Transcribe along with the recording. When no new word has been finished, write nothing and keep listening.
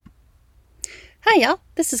Hi, y'all.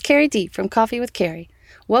 This is Carrie D from Coffee with Carrie.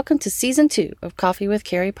 Welcome to Season 2 of Coffee with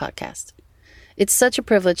Carrie podcast. It's such a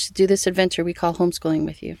privilege to do this adventure we call homeschooling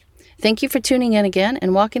with you. Thank you for tuning in again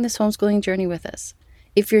and walking this homeschooling journey with us.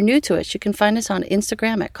 If you're new to us, you can find us on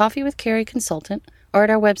Instagram at Coffee with Carrie Consultant or at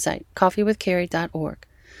our website, coffeewithcarrie.org.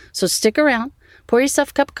 So stick around, pour yourself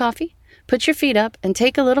a cup of coffee, put your feet up, and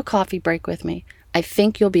take a little coffee break with me. I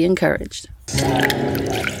think you'll be encouraged.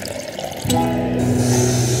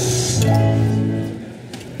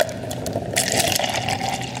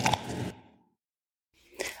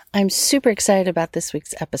 I'm super excited about this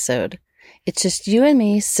week's episode. It's just you and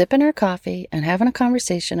me sipping our coffee and having a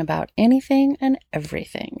conversation about anything and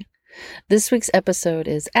everything. This week's episode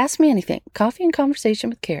is Ask Me Anything, Coffee and Conversation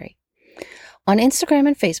with Carrie. On Instagram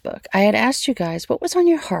and Facebook, I had asked you guys what was on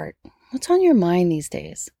your heart, what's on your mind these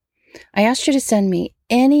days. I asked you to send me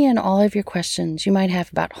any and all of your questions you might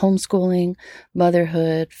have about homeschooling,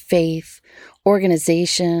 motherhood, faith,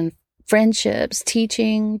 organization, friendships,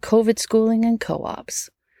 teaching, COVID schooling, and co-ops.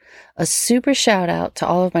 A super shout out to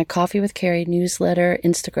all of my Coffee with Carrie newsletter,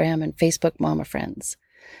 Instagram, and Facebook mama friends.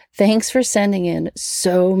 Thanks for sending in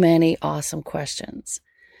so many awesome questions.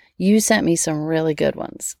 You sent me some really good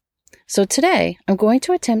ones. So today, I'm going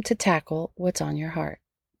to attempt to tackle what's on your heart.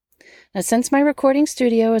 Now, since my recording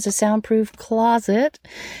studio is a soundproof closet,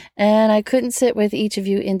 and I couldn't sit with each of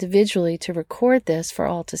you individually to record this for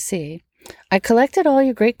all to see, I collected all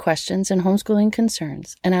your great questions and homeschooling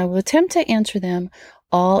concerns, and I will attempt to answer them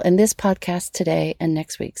all in this podcast today and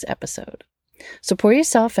next week's episode. So pour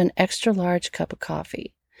yourself an extra large cup of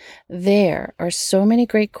coffee. There are so many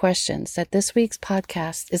great questions that this week's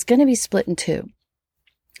podcast is going to be split in two.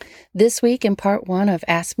 This week in part 1 of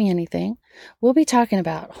Ask Me Anything, we'll be talking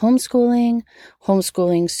about homeschooling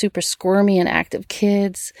super squirmy and active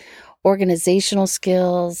kids, organizational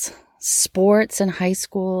skills, sports in high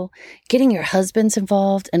school, getting your husbands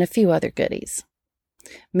involved, and a few other goodies.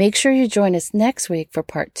 Make sure you join us next week for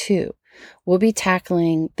part 2. We'll be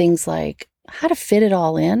tackling things like how to fit it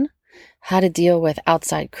all in, how to deal with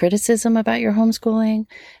outside criticism about your homeschooling,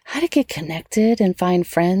 how to get connected and find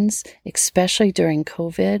friends, especially during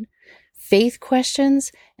COVID, faith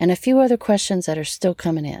questions, and a few other questions that are still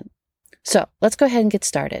coming in. So let's go ahead and get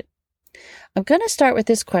started. I'm going to start with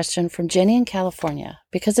this question from Jenny in California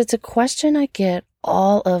because it's a question I get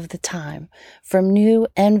all of the time from new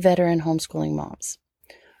and veteran homeschooling moms.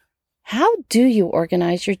 How do you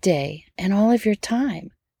organize your day and all of your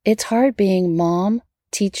time? It's hard being mom,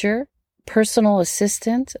 teacher, personal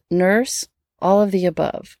assistant, nurse, all of the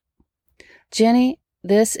above. Jenny,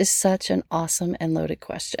 this is such an awesome and loaded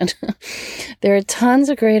question. There are tons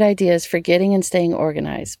of great ideas for getting and staying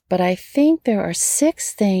organized, but I think there are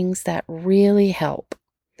 6 things that really help.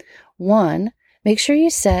 1, make sure you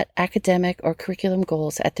set academic or curriculum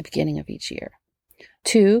goals at the beginning of each year.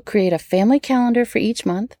 2, create a family calendar for each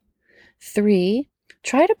month. 3,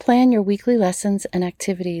 try to plan your weekly lessons and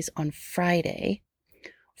activities on Friday.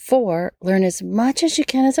 4, learn as much as you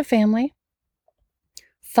can as a family.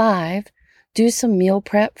 5, do some meal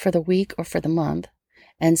prep for the week or for the month.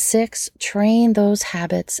 And 6, train those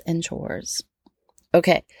habits and chores.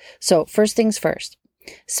 Okay, so first things first.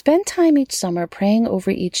 Spend time each summer praying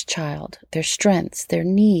over each child, their strengths, their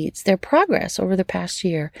needs, their progress over the past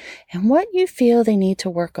year, and what you feel they need to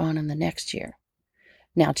work on in the next year.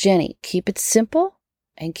 Now, Jenny, keep it simple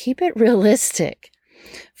and keep it realistic.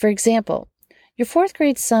 For example, your 4th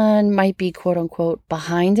grade son might be quote unquote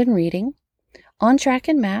behind in reading, on track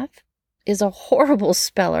in math, is a horrible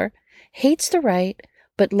speller, hates to write,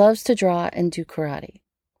 but loves to draw and do karate.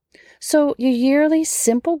 So your yearly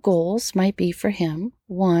simple goals might be for him: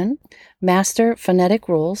 1, master phonetic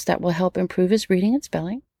rules that will help improve his reading and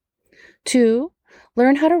spelling. 2,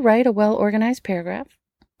 learn how to write a well-organized paragraph.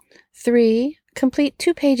 3, complete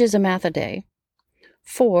 2 pages of math a day.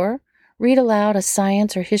 4, read aloud a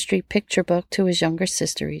science or history picture book to his younger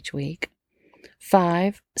sister each week.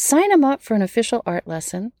 5, sign him up for an official art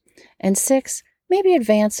lesson. And 6, maybe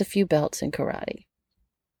advance a few belts in karate.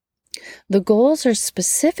 The goals are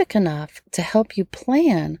specific enough to help you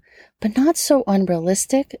plan, but not so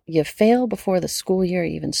unrealistic you fail before the school year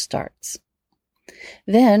even starts.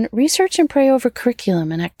 Then research and pray over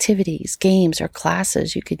curriculum and activities, games, or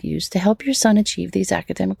classes you could use to help your son achieve these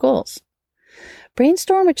academic goals.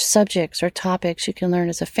 Brainstorm which subjects or topics you can learn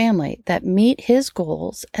as a family that meet his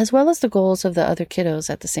goals as well as the goals of the other kiddos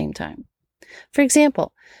at the same time. For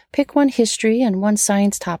example, pick one history and one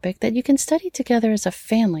science topic that you can study together as a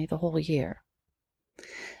family the whole year.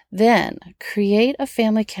 Then create a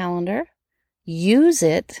family calendar, use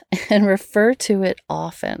it, and refer to it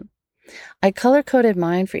often. I color-coded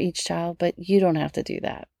mine for each child, but you don't have to do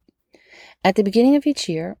that. At the beginning of each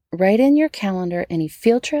year, write in your calendar any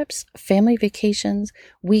field trips, family vacations,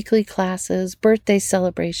 weekly classes, birthday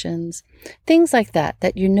celebrations, things like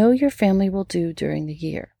that you know your family will do during the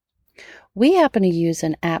year. We happen to use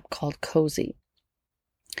an app called Cozy.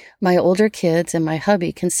 My older kids and my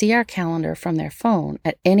hubby can see our calendar from their phone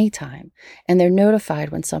at any time, and they're notified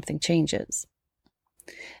when something changes.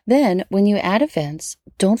 Then, when you add events,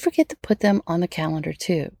 don't forget to put them on the calendar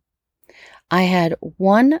too. I had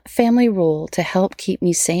one family rule to help keep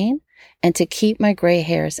me sane and to keep my gray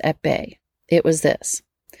hairs at bay. It was this.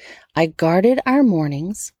 I guarded our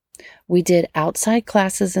mornings, we did outside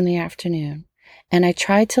classes in the afternoon, and I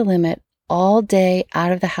tried to limit all day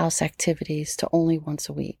out of the house activities to only once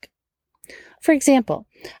a week. For example,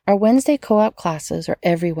 our Wednesday co-op classes are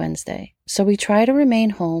every Wednesday, so we try to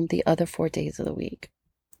remain home the other 4 days of the week.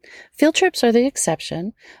 Field trips are the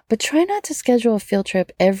exception, but try not to schedule a field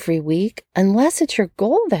trip every week unless it's your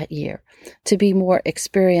goal that year to be more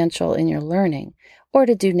experiential in your learning or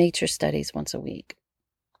to do nature studies once a week.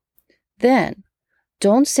 Then,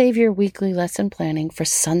 don't save your weekly lesson planning for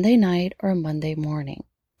Sunday night or Monday morning.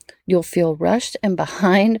 You'll feel rushed and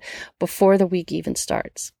behind before the week even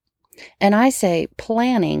starts. And I say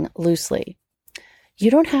planning loosely. You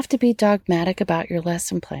don't have to be dogmatic about your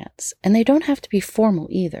lesson plans, and they don't have to be formal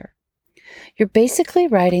either. You're basically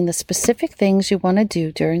writing the specific things you want to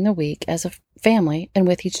do during the week as a family and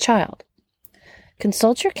with each child.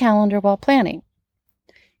 Consult your calendar while planning.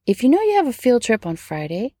 If you know you have a field trip on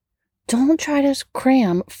Friday, don't try to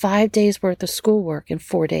cram 5 days worth of schoolwork in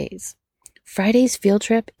 4 days. Friday's field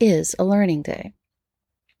trip is a learning day.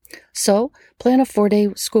 So plan a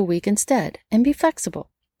 4-day school week instead and be flexible.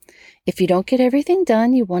 If you don't get everything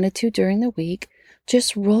done you wanted to during the week,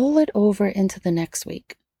 just roll it over into the next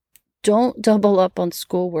week. Don't double up on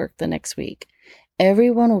schoolwork the next week.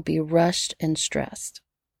 Everyone will be rushed and stressed.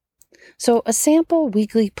 So a sample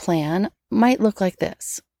weekly plan might look like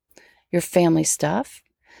this. Your family stuff.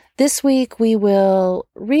 This week we will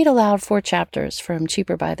read aloud 4 chapters from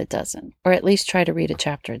Cheaper by the Dozen, or at least try to read a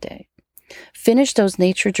chapter a day. Finish those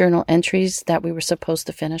nature journal entries that we were supposed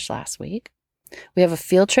to finish last week. We have a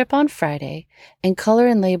field trip on Friday, and color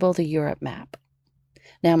and label the Europe map.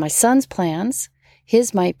 Now my son's plans,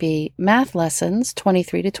 his might be math lessons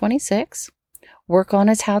 23 to 26, work on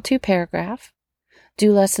his how-to paragraph,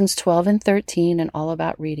 do lessons 12 and 13 and all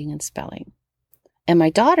about reading and spelling. And my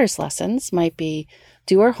daughter's lessons might be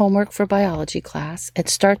do her homework for biology class and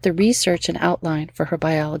start the research and outline for her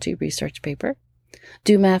biology research paper,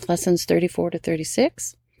 do math lessons 34 to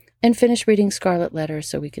 36, and finish reading Scarlet Letter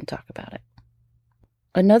so we can talk about it.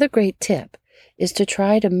 Another great tip is to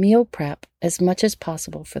try to meal prep as much as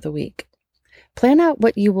possible for the week. Plan out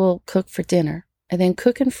what you will cook for dinner and then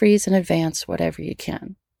cook and freeze in advance whatever you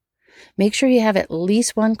can. Make sure you have at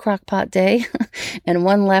least one crock-pot day and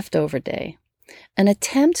one leftover day. An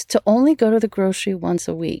attempt to only go to the grocery once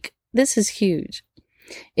a week. This is huge.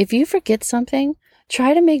 If you forget something,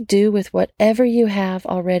 try to make do with whatever you have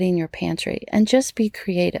already in your pantry and just be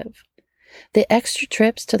creative. The extra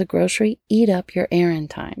trips to the grocery eat up your errand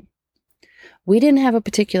time. We didn't have a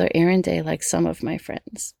particular errand day like some of my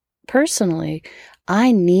friends. Personally,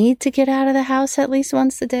 I need to get out of the house at least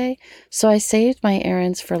once a day, so I saved my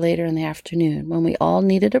errands for later in the afternoon when we all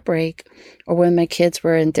needed a break or when my kids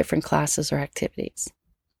were in different classes or activities.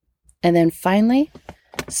 And then finally,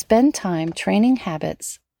 spend time training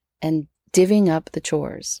habits and divvying up the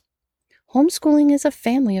chores. Homeschooling is a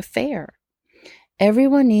family affair.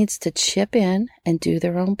 Everyone needs to chip in and do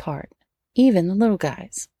their own part, even the little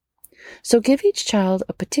guys. So give each child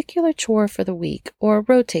a particular chore for the week or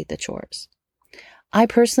rotate the chores. I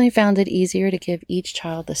personally found it easier to give each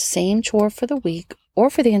child the same chore for the week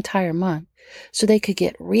or for the entire month so they could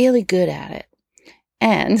get really good at it.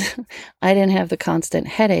 And I didn't have the constant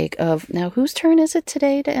headache of, now whose turn is it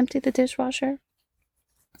today to empty the dishwasher?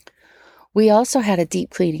 We also had a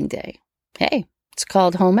deep cleaning day. Hey, it's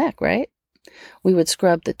called home ec, right? We would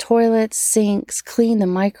scrub the toilets, sinks, clean the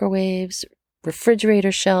microwaves,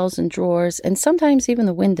 refrigerator shelves and drawers, and sometimes even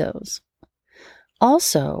the windows.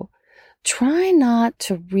 Also, try not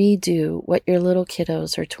to redo what your little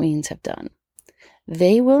kiddos or tweens have done.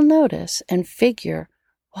 They will notice and figure,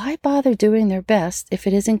 why bother doing their best if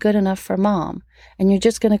it isn't good enough for mom, and you're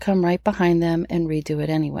just going to come right behind them and redo it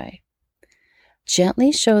anyway.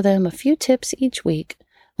 Gently show them a few tips each week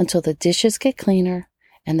until the dishes get cleaner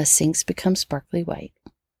and the sinks become sparkly white.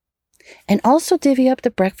 And also divvy up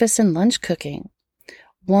the breakfast and lunch cooking.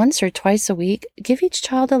 Once or twice a week, give each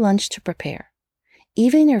child a lunch to prepare.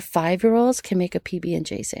 Even your 5-year-olds can make a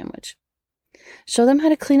PB&J sandwich. Show them how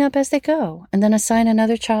to clean up as they go, and then assign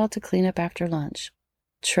another child to clean up after lunch.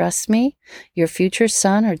 Trust me, your future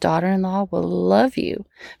son or daughter-in-law will love you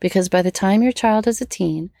because by the time your child is a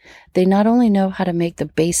teen, they not only know how to make the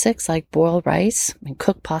basics like boil rice and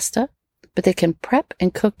cook pasta, but they can prep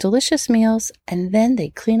and cook delicious meals and then they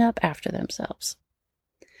clean up after themselves.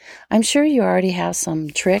 I'm sure you already have some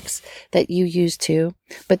tricks that you use too,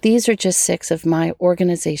 but these are just 6 of my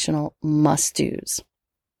organizational must-dos.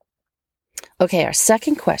 Okay, our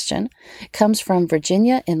second question comes from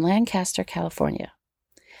Virginia in Lancaster, California.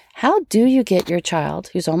 How do you get your child,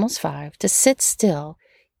 who's almost 5, to sit still,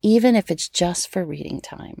 even if it's just for reading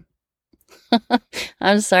time?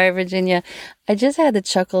 I'm sorry, Virginia. I just had to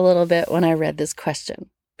chuckle a little bit when I read this question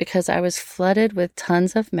because I was flooded with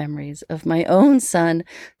tons of memories of my own son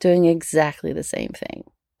doing exactly the same thing.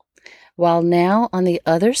 While now on the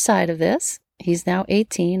other side of this, he's now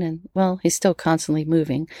 18 and, well, he's still constantly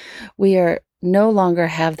moving. We are no longer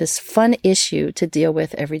have this fun issue to deal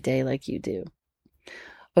with every day like you do.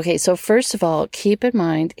 Okay, so first of all, keep in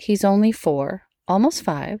mind he's only 4, almost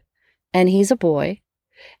 5, and he's a boy,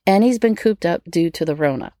 and he's been cooped up due to the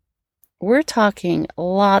Rona. We're talking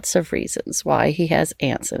lots of reasons why he has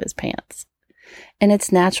ants in his pants. And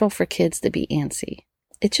it's natural for kids to be antsy.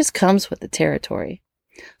 It just comes with the territory.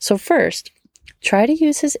 So first, try to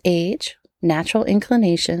use his age, natural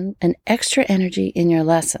inclination, and extra energy in your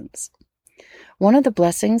lessons. One of the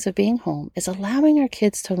blessings of being home is allowing our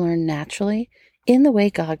kids to learn naturally in the way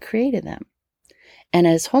God created them. And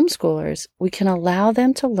as homeschoolers, we can allow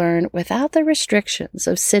them to learn without the restrictions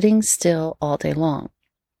of sitting still all day long.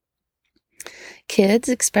 Kids,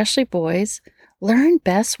 especially boys, learn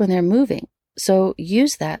best when they're moving, so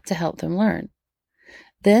use that to help them learn.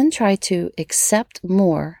 Then try to accept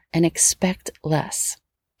more and expect less,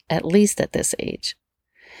 at least at this age.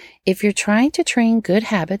 If you're trying to train good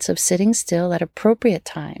habits of sitting still at appropriate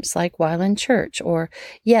times, like while in church or,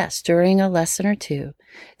 yes, during a lesson or two,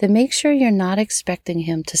 then make sure you're not expecting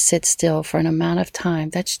him to sit still for an amount of time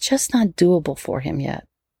that's just not doable for him yet.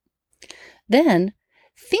 Then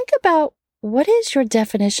think about what is your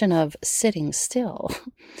definition of sitting still?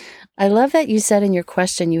 I love that you said in your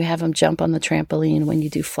question you have him jump on the trampoline when you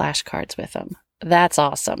do flashcards with him. That's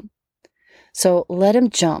awesome. So let him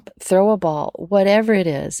jump, throw a ball, whatever it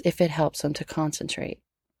is, if it helps him to concentrate.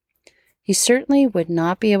 He certainly would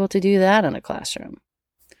not be able to do that in a classroom.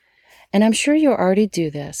 And I'm sure you already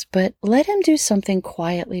do this, but let him do something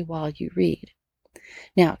quietly while you read.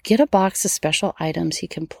 Now, get a box of special items he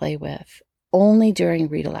can play with, only during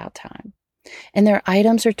read aloud time. And they're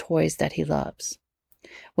items or toys that he loves.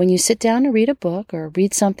 When you sit down to read a book or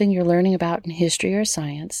read something you're learning about in history or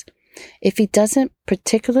science, if he doesn't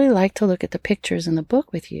particularly like to look at the pictures in the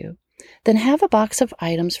book with you, then have a box of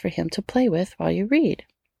items for him to play with while you read.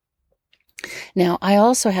 Now, I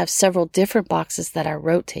also have several different boxes that I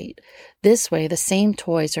rotate. This way, the same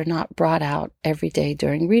toys are not brought out every day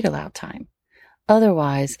during read aloud time.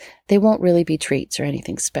 Otherwise, they won't really be treats or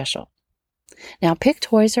anything special. Now, pick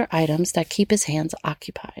toys or items that keep his hands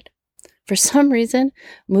occupied. For some reason,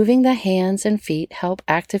 moving the hands and feet help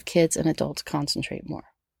active kids and adults concentrate more.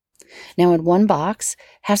 Now, in one box,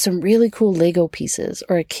 have some really cool Lego pieces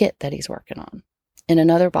or a kit that he's working on. In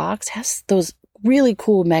another box, has those really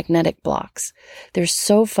cool magnetic blocks. They're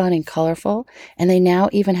so fun and colorful, and they now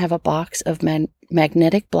even have a box of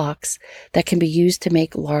magnetic blocks that can be used to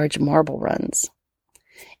make large marble runs.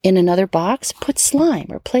 In another box, put slime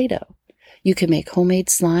or Play-Doh. You can make homemade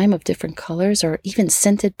slime of different colors or even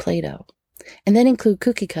scented Play-Doh. And then include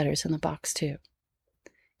cookie cutters in the box too.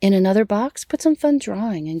 In another box, put some fun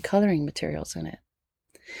drawing and coloring materials in it.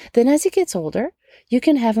 Then as he gets older, you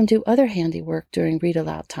can have him do other handiwork during read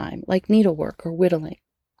aloud time, like needlework or whittling.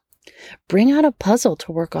 Bring out a puzzle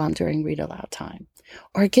to work on during read aloud time,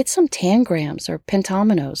 or get some tangrams or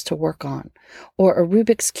pentominoes to work on, or a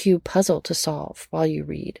Rubik's Cube puzzle to solve while you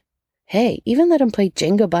read. Hey, even let him play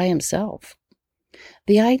Jenga by himself.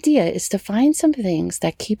 The idea is to find some things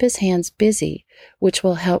that keep his hands busy, which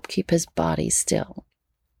will help keep his body still.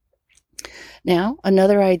 Now,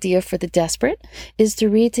 another idea for the desperate is to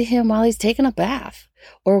read to him while he's taking a bath,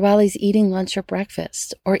 or while he's eating lunch or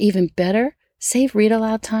breakfast, or even better, save read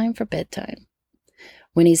aloud time for bedtime.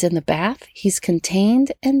 When he's in the bath, he's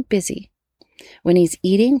contained and busy. When he's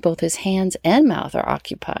eating, both his hands and mouth are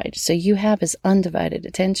occupied, so you have his undivided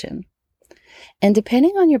attention. And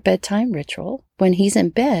depending on your bedtime ritual, when he's in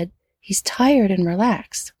bed, he's tired and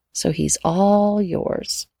relaxed, so he's all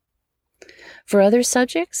yours. For other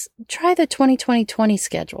subjects, try the 20-20-20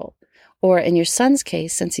 schedule, or in your son's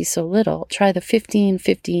case, since he's so little, try the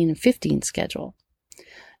 15-15-15 schedule.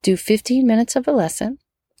 Do 15 minutes of a lesson,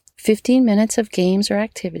 15 minutes of games or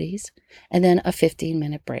activities, and then a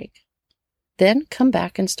 15-minute break. Then come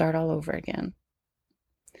back and start all over again.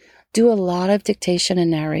 Do a lot of dictation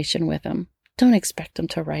and narration with them. Don't expect them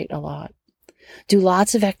to write a lot. Do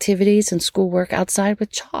lots of activities and schoolwork outside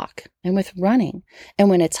with chalk and with running, and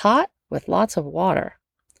when it's hot, with lots of water.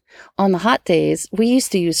 On the hot days, we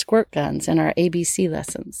used to use squirt guns in our ABC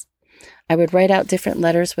lessons. I would write out different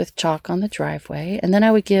letters with chalk on the driveway, and then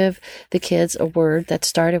I would give the kids a word that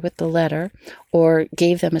started with the letter or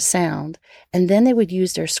gave them a sound, and then they would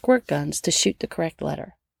use their squirt guns to shoot the correct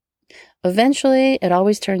letter. Eventually, it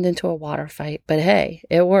always turned into a water fight, but hey,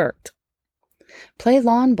 it worked. Play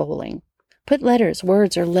lawn bowling. Put letters,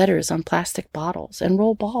 words, or letters on plastic bottles and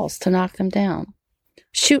roll balls to knock them down.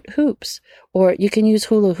 Shoot hoops, or you can use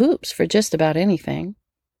hula hoops for just about anything.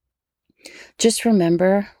 Just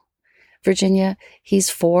remember, Virginia, he's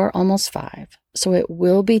 4, almost 5, so it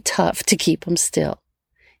will be tough to keep him still.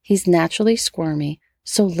 He's naturally squirmy,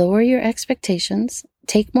 so lower your expectations,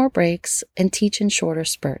 take more breaks, and teach in shorter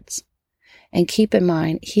spurts. And keep in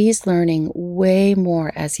mind, he's learning way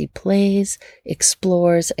more as he plays,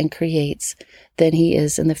 explores, and creates than he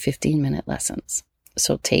is in the 15-minute lessons.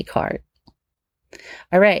 So take heart.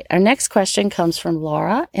 All right, our next question comes from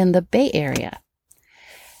Laura in the Bay Area.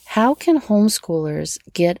 How can homeschoolers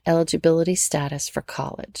get eligibility status for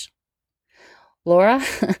college? Laura,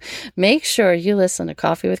 make sure you listen to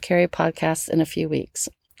Coffee with Carrie podcast in a few weeks.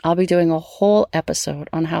 I'll be doing a whole episode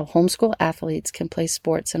on how homeschool athletes can play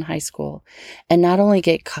sports in high school and not only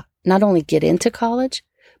get into college,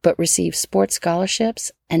 but receive sports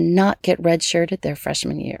scholarships and not get redshirted their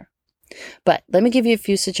freshman year. But let me give you a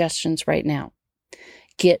few suggestions right now.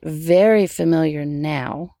 Get very familiar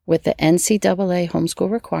now with the NCAA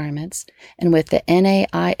homeschool requirements and with the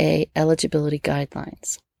NAIA eligibility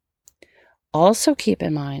guidelines. Also keep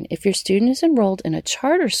in mind, if your student is enrolled in a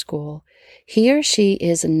charter school, he or she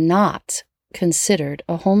is not considered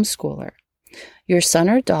a homeschooler. Your son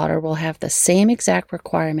or daughter will have the same exact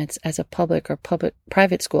requirements as a public or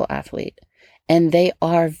private school athlete, and they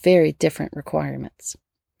are very different requirements.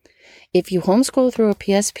 If you homeschool through a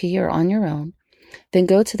PSP or on your own, then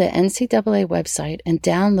go to the NCAA website and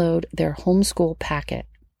download their homeschool packet.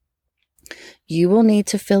 You will need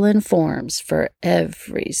to fill in forms for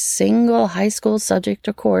every single high school subject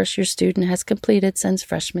or course your student has completed since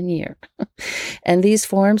freshman year. And these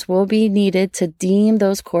forms will be needed to deem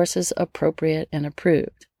those courses appropriate and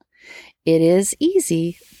approved. It is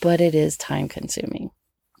easy, but it is time-consuming.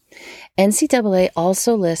 NCAA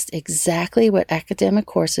also lists exactly what academic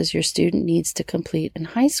courses your student needs to complete in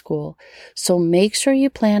high school, so make sure you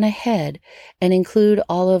plan ahead and include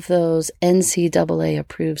all of those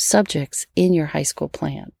NCAA-approved subjects in your high school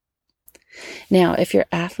plan. Now, if your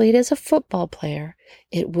athlete is a football player,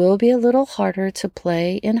 it will be a little harder to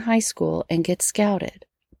play in high school and get scouted.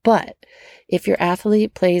 But if your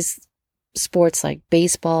athlete plays sports like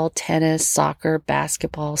baseball, tennis, soccer,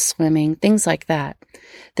 basketball, swimming, things like that,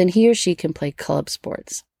 then he or she can play club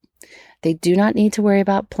sports. They do not need to worry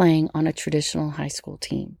about playing on a traditional high school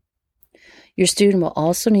team. Your student will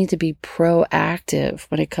also need to be proactive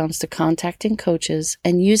when it comes to contacting coaches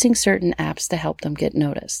and using certain apps to help them get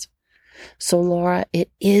noticed. So Laura, it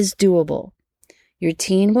is doable. Your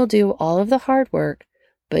teen will do all of the hard work,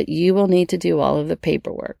 but you will need to do all of the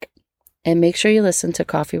paperwork. And make sure you listen to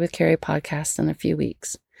Coffee with Carrie podcast in a few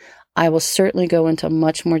weeks. I will certainly go into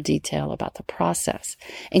much more detail about the process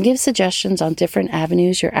and give suggestions on different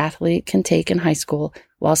avenues your athlete can take in high school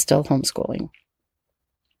while still homeschooling.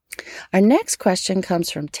 Our next question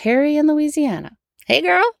comes from Terry in Louisiana. Hey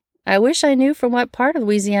girl, I wish I knew from what part of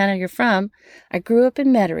Louisiana you're from. I grew up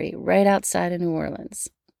in Metairie, right outside of New Orleans.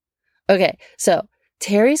 Okay, so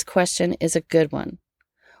Terry's question is a good one.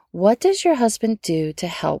 What does your husband do to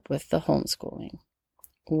help with the homeschooling?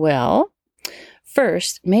 Well,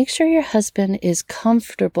 first, make sure your husband is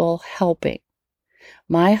comfortable helping.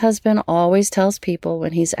 My husband always tells people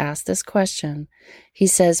when he's asked this question, he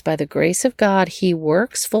says, by the grace of God, he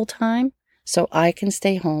works full-time so I can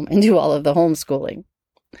stay home and do all of the homeschooling.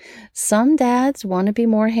 Some dads want to be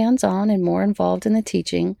more hands-on and more involved in the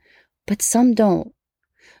teaching, but some don't.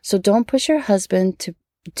 So don't push your husband to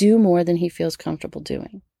do more than he feels comfortable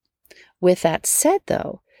doing. With that said,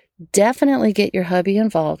 though, definitely get your hubby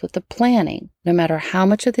involved with the planning, no matter how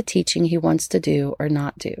much of the teaching he wants to do or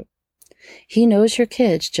not do. He knows your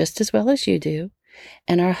kids just as well as you do,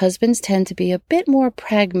 and our husbands tend to be a bit more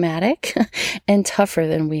pragmatic and tougher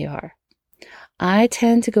than we are. I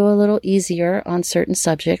tend to go a little easier on certain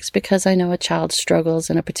subjects because I know a child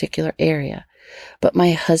struggles in a particular area, but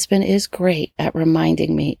my husband is great at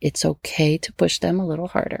reminding me it's okay to push them a little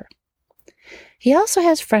harder. He also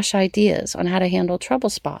has fresh ideas on how to handle trouble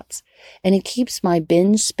spots, and he keeps my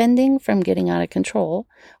binge spending from getting out of control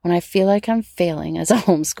when I feel like I'm failing as a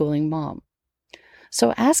homeschooling mom.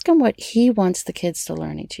 So ask him what he wants the kids to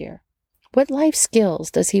learn each year. What life skills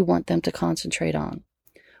does he want them to concentrate on?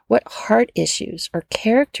 What heart issues or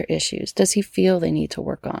character issues does he feel they need to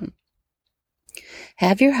work on?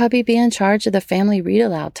 Have your hubby be in charge of the family read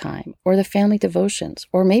aloud time or the family devotions,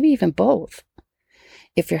 or maybe even both.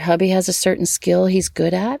 If your hubby has a certain skill he's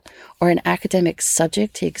good at or an academic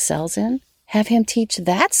subject he excels in, have him teach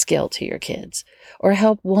that skill to your kids or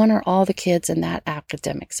help one or all the kids in that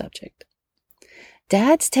academic subject.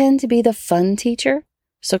 Dads tend to be the fun teacher,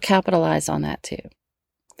 so capitalize on that too.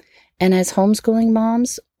 And as homeschooling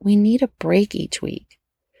moms, we need a break each week.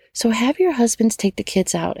 So have your husbands take the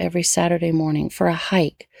kids out every Saturday morning for a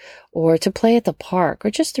hike or to play at the park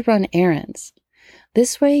or just to run errands.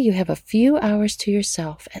 This way you have a few hours to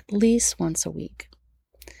yourself at least once a week.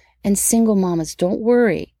 And single mamas, don't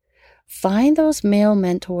worry. Find those male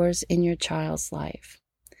mentors in your child's life.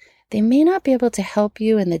 They may not be able to help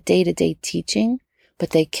you in the day-to-day teaching,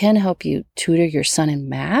 but they can help you tutor your son in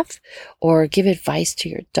math or give advice to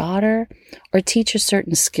your daughter or teach a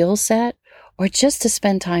certain skill set or just to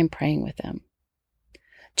spend time praying with them.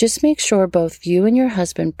 Just make sure both you and your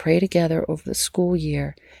husband pray together over the school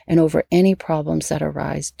year and over any problems that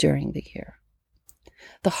arise during the year.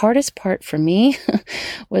 The hardest part for me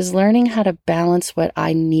was learning how to balance what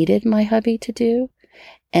I needed my hubby to do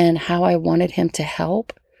and how I wanted him to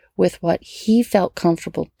help with what he felt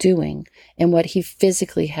comfortable doing and what he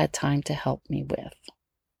physically had time to help me with.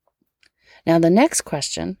 Now, the next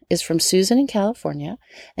question is from Susan in California,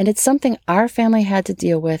 and it's something our family had to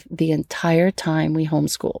deal with the entire time we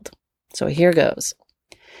homeschooled. So here goes.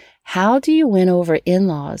 How do you win over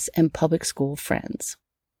in-laws and public school friends?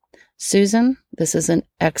 Susan, this is an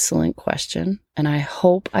excellent question, and I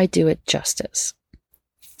hope I do it justice.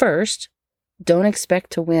 First, don't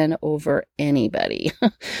expect to win over anybody.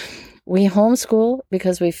 We homeschool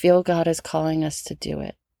because we feel God is calling us to do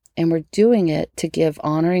it. And we're doing it to give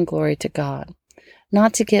honor and glory to God,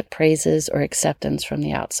 not to get praises or acceptance from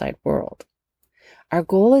the outside world. Our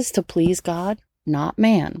goal is to please God, not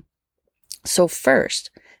man. So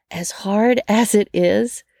first, as hard as it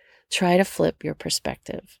is, try to flip your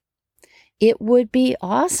perspective. It would be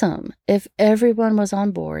awesome if everyone was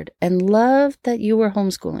on board and loved that you were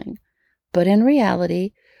homeschooling. But in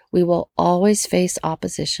reality, we will always face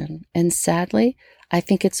opposition. And sadly, I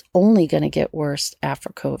think it's only going to get worse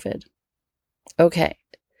after COVID. Okay,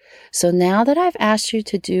 so now that I've asked you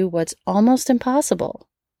to do what's almost impossible,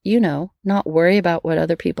 not worry about what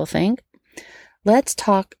other people think, let's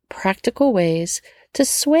talk practical ways to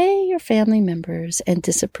sway your family members and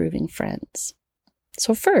disapproving friends.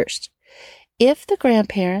 So first, if the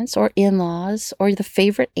grandparents or in-laws or the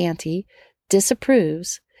favorite auntie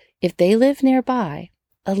disapproves, if they live nearby,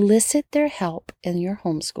 elicit their help in your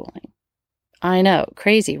homeschooling. I know,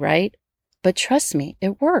 crazy, right? But trust me,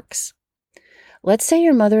 it works. Let's say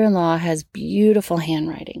your mother-in-law has beautiful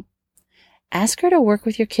handwriting. Ask her to work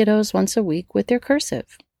with your kiddos once a week with their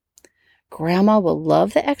cursive. Grandma will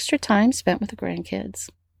love the extra time spent with the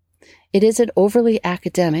grandkids. It isn't overly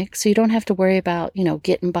academic, so you don't have to worry about,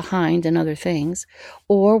 getting behind in other things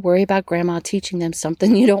or worry about grandma teaching them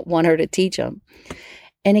something you don't want her to teach them.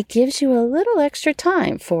 And it gives you a little extra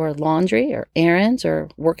time for laundry or errands or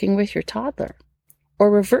working with your toddler.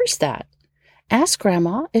 Or reverse that. Ask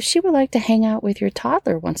Grandma if she would like to hang out with your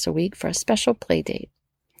toddler once a week for a special play date.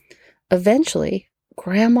 Eventually,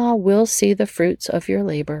 Grandma will see the fruits of your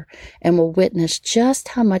labor and will witness just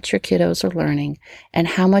how much your kiddos are learning and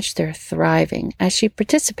how much they're thriving as she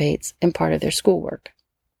participates in part of their schoolwork.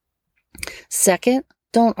 Second,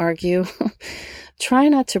 don't argue. Try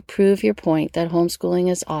not to prove your point that homeschooling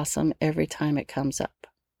is awesome every time it comes up.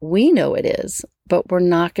 We know it is, but we're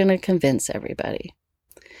not going to convince everybody.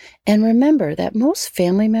 And remember that most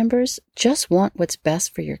family members just want what's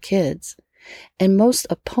best for your kids, and most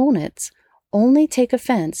opponents only take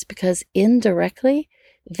offense because indirectly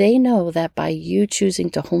they know that by you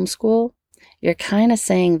choosing to homeschool, you're kind of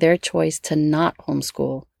saying their choice to not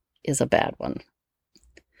homeschool is a bad one.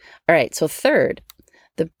 All right, so third,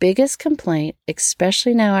 the biggest complaint,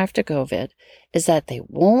 especially now after COVID, is that they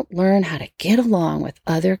won't learn how to get along with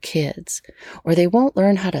other kids, or they won't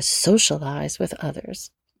learn how to socialize with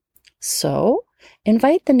others. So,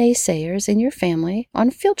 invite the naysayers in your family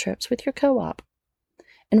on field trips with your co-op.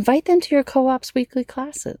 Invite them to your co-op's weekly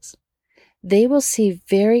classes. They will see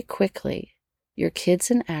very quickly your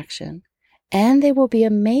kids in action, and they will be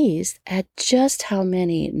amazed at just how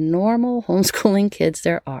many normal homeschooling kids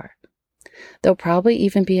there are. They'll probably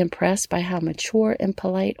even be impressed by how mature and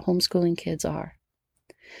polite homeschooling kids are.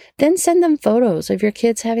 Then send them photos of your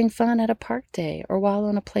kids having fun at a park day or while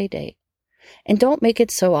on a play date. And don't make it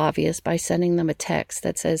so obvious by sending them a text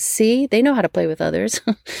that says, see, they know how to play with others.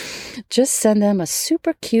 Just send them a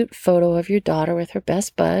super cute photo of your daughter with her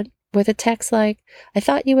best bud with a text like, I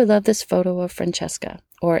thought you would love this photo of Francesca,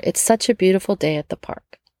 or it's such a beautiful day at the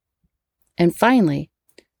park. And finally,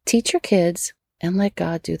 teach your kids and let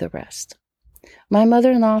God do the rest. My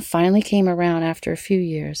mother-in-law finally came around after a few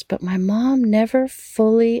years, but my mom never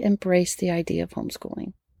fully embraced the idea of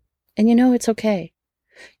homeschooling. And it's okay.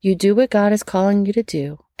 You do what God is calling you to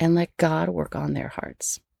do and let God work on their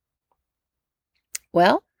hearts.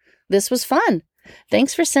 Well, this was fun.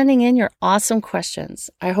 Thanks for sending in your awesome questions.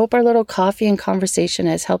 I hope our little coffee and conversation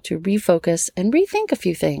has helped you refocus and rethink a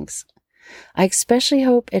few things. I especially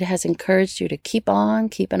hope it has encouraged you to keep on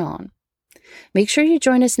keeping on. Make sure you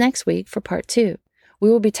join us next week for part 2. We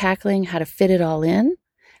will be tackling how to fit it all in,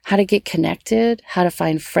 how to get connected, how to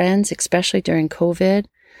find friends, especially during COVID.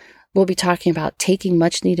 We'll be talking about taking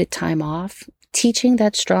much needed time off, teaching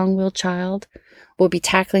that strong-willed child. We'll be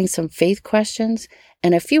tackling some faith questions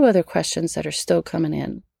and a few other questions that are still coming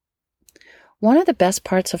in. One of the best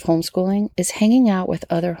parts of homeschooling is hanging out with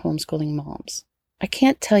other homeschooling moms. I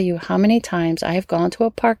can't tell you how many times I have gone to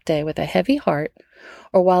a park day with a heavy heart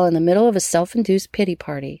or while in the middle of a self-induced pity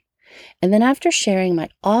party. And then after sharing my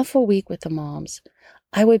awful week with the moms,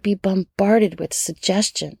 I would be bombarded with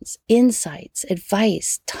suggestions, insights,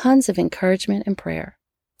 advice, tons of encouragement and prayer.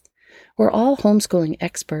 We're all homeschooling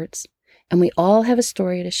experts, and we all have a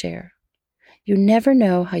story to share. You never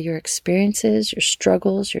know how your experiences, your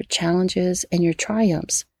struggles, your challenges, and your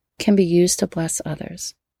triumphs can be used to bless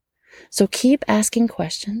others. So keep asking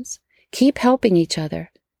questions, keep helping each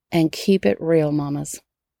other, and keep it real, mamas.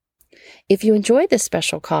 If you enjoyed this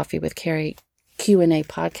special Coffee with Carrie Q&A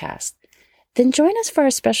podcast, then join us for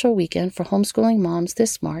our special weekend for homeschooling moms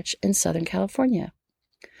this March in Southern California.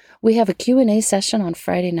 We have a Q&A session on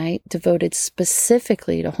Friday night devoted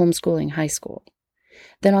specifically to homeschooling high school.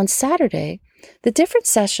 Then on Saturday, the different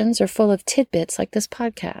sessions are full of tidbits like this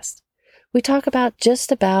podcast. We talk about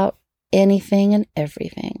just about anything and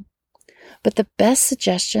everything. But the best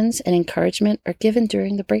suggestions and encouragement are given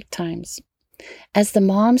during the break times. As the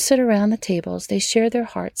moms sit around the tables, they share their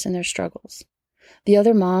hearts and their struggles. The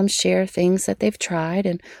other moms share things that they've tried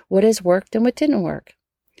and what has worked and what didn't work.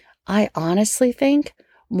 I honestly think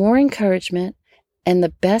more encouragement and the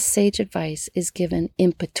best sage advice is given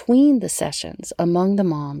in between the sessions among the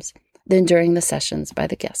moms than during the sessions by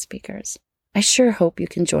the guest speakers. I sure hope you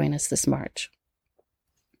can join us this March.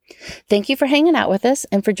 Thank you for hanging out with us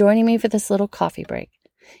and for joining me for this little coffee break.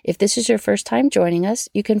 If this is your first time joining us,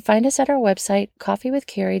 you can find us at our website,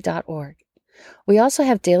 coffeewithcarrie.org. We also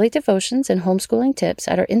have daily devotions and homeschooling tips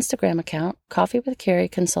at our Instagram account, Coffee with Carrie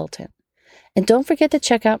Consultant. And don't forget to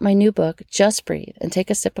check out my new book, Just Breathe and Take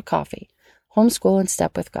a Sip of Coffee, Homeschool and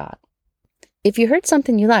Step with God. If you heard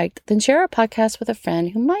something you liked, then share our podcast with a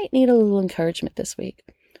friend who might need a little encouragement this week,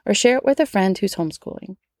 or share it with a friend who's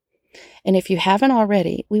homeschooling. And if you haven't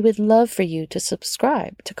already, we would love for you to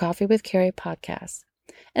subscribe to Coffee with Carrie podcast,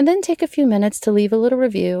 and then take a few minutes to leave a little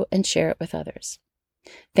review and share it with others.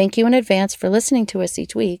 Thank you in advance for listening to us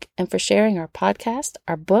each week and for sharing our podcast,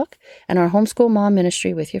 our book, and our homeschool mom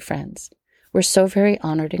ministry with your friends. We're so very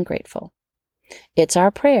honored and grateful. It's our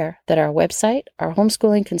prayer that our website, our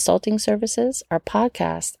homeschooling consulting services, our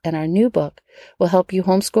podcast, and our new book will help you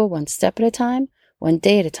homeschool one step at a time, one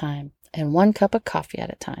day at a time, and one cup of coffee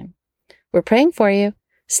at a time. We're praying for you.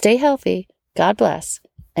 Stay healthy. God bless.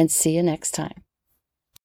 And see you next time.